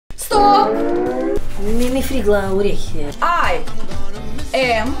Mi-e frig la urechi.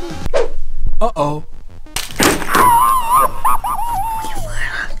 I am... Uh-oh.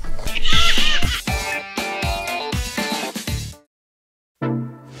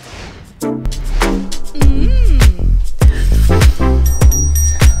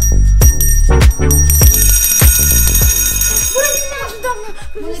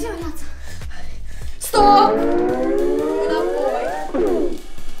 Stop! Înapoi!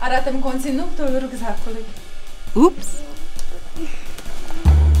 Arată-mi conținutul rucsacului. Ups.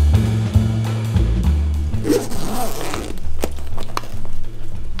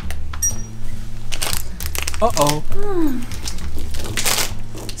 Uh-oh.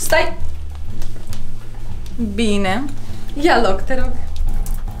 Stai! Bine. Ia loc, te rog.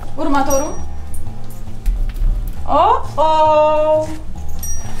 Următorul. Oh!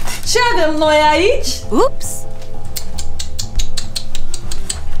 Ce avem noi aici? Ups.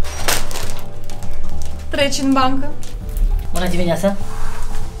 Treci în bancă. Bună dimineața!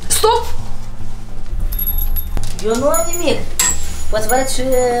 Stop! Eu nu am nimic. Poți vă arăt și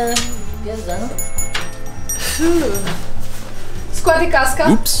piața, nu? Scoate casca.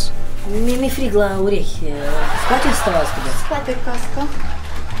 Ups. Mi-e frig la urechi. Scoate stăva asta. Scoate casca.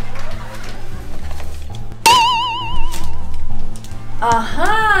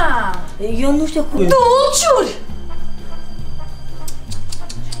 Aha! Eu nu știu cum. Dulciuri!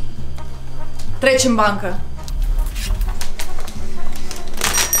 Treci în bancă.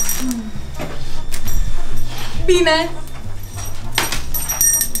 Bine!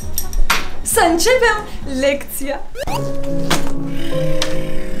 Să începem lecția!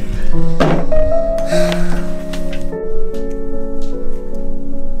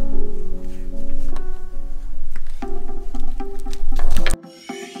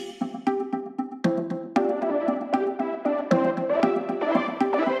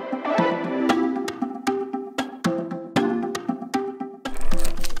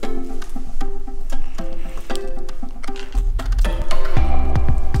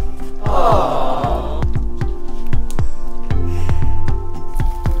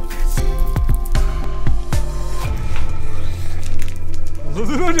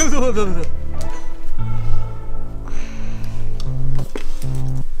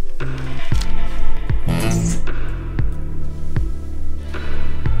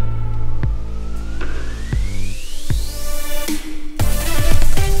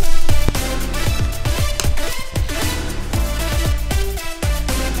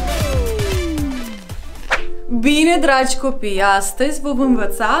 Bine, dragi copii, astăzi vom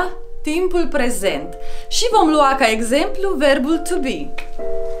învăța timpul prezent și vom lua ca exemplu verbul to be.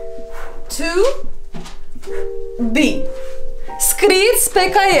 To be. Scrieți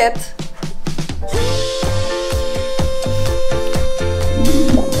pe caiet.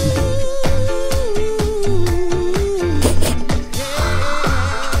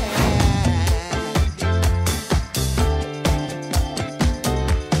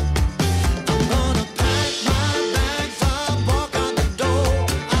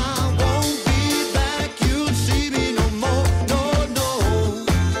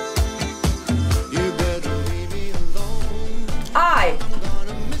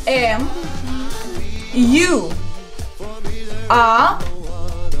 Am, you are.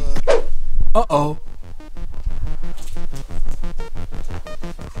 Uh-oh.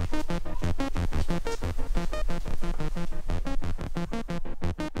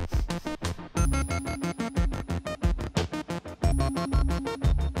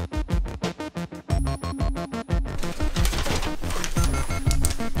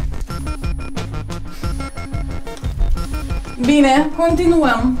 Bine,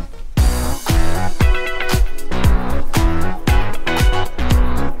 continuăm.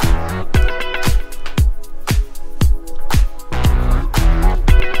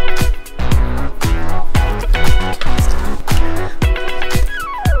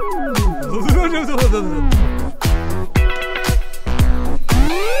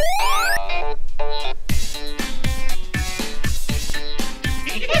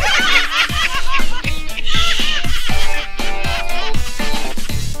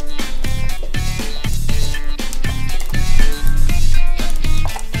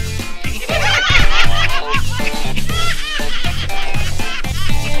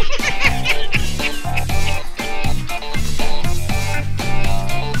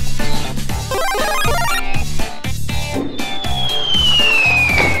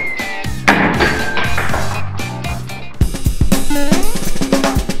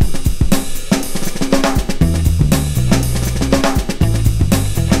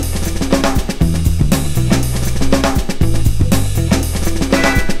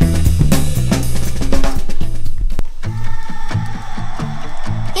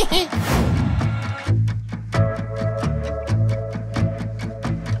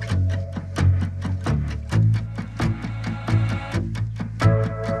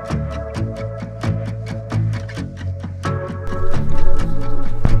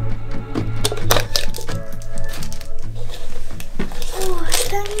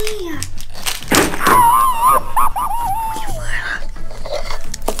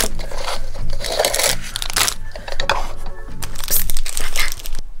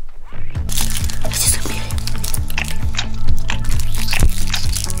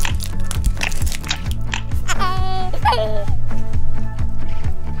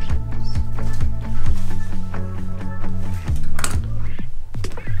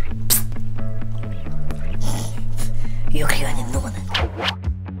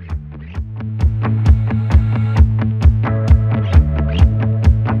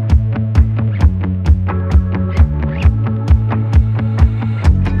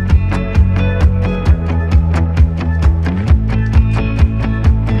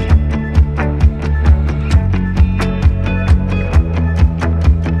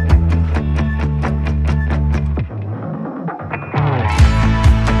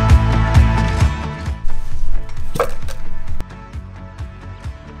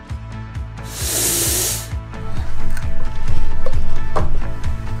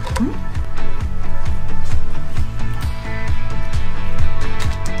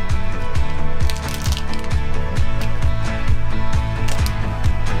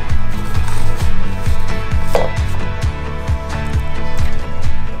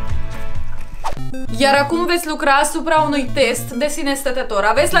 Iar acum veți lucra asupra unui test de sine stătător.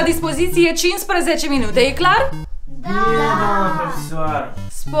 Aveți la dispoziție 15 minute, e clar? Da, doamnă profesoară.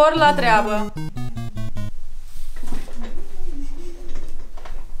 Spor la treabă.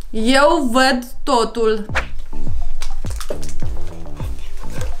 Eu văd totul.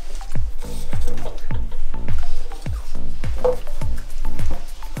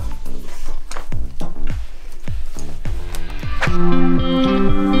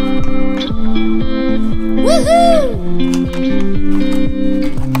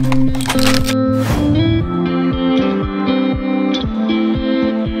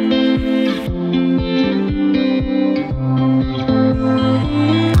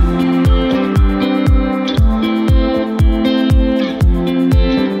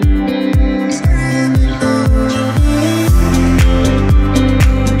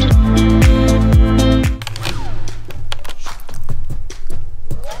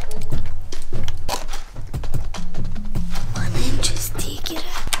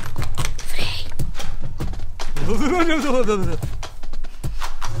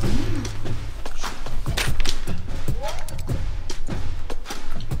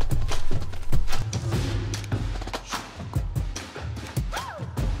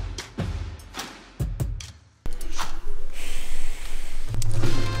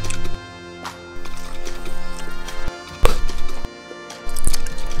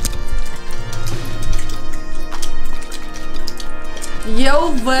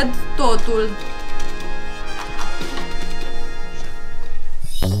 Eu văd totul.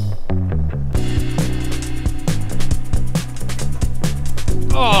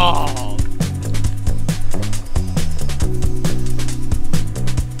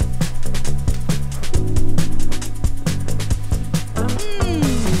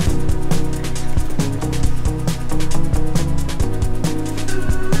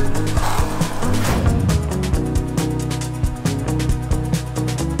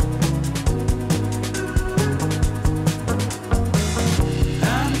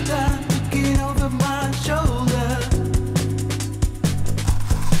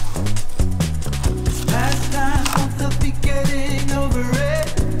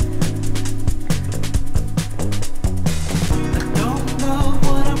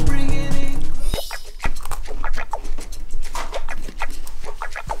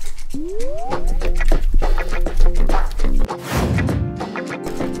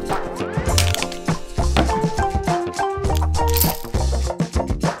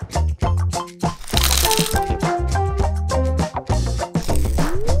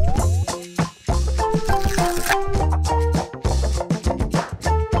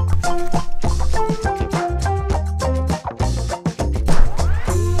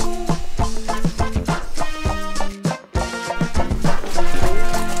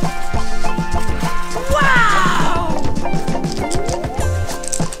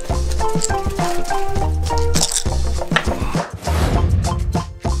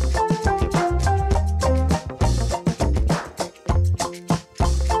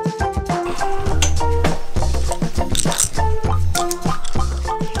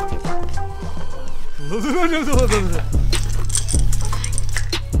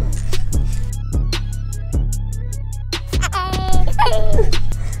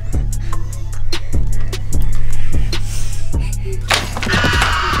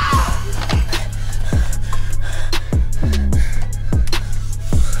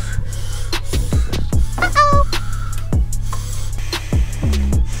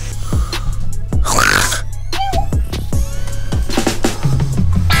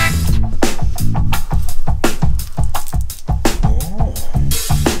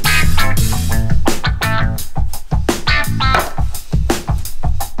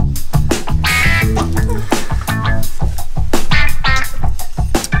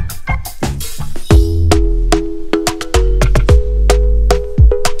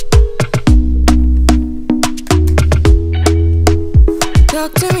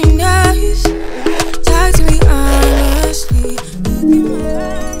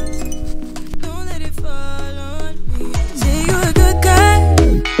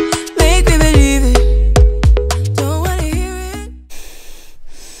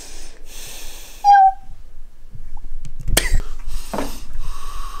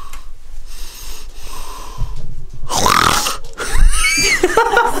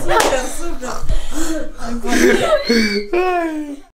 Super, super.